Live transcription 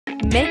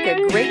Make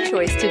a great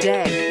choice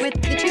today with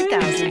the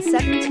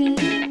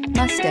 2017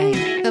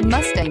 Mustang. The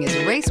Mustang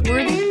is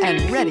race-worthy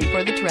and ready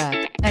for the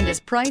track and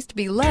is priced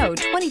below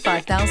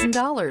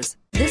 $25,000.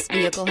 This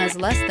vehicle has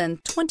less than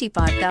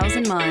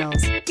 25,000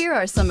 miles. Here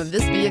are some of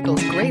this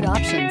vehicle's great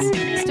options: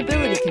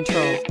 stability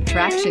control,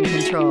 traction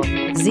control,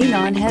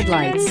 xenon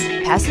headlights,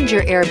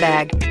 passenger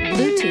airbag,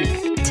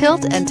 Bluetooth,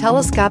 tilt and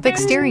telescopic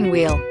steering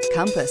wheel,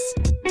 compass,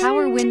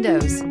 power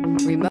windows,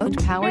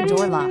 remote power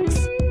door locks,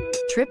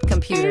 trip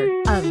computer.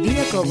 A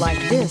vehicle like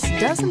this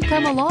doesn't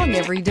come along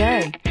every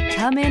day.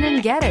 Come in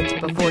and get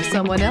it before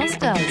someone else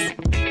does.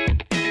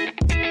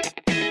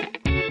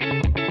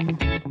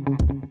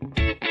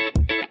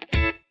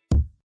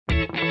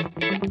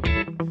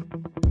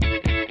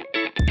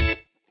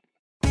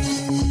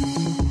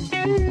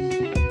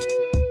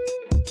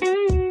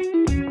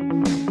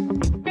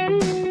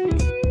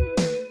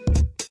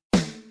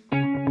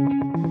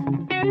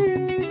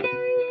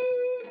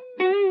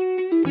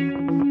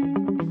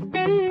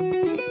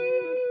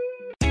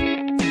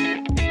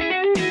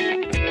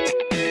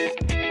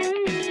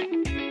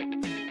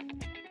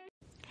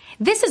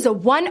 This is a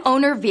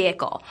one-owner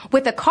vehicle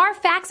with a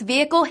Carfax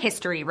Vehicle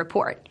History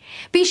Report.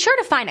 Be sure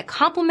to find a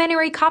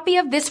complimentary copy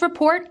of this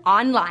report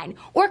online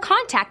or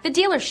contact the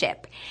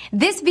dealership.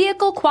 This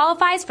vehicle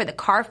qualifies for the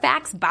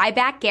Carfax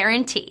Buyback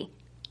Guarantee.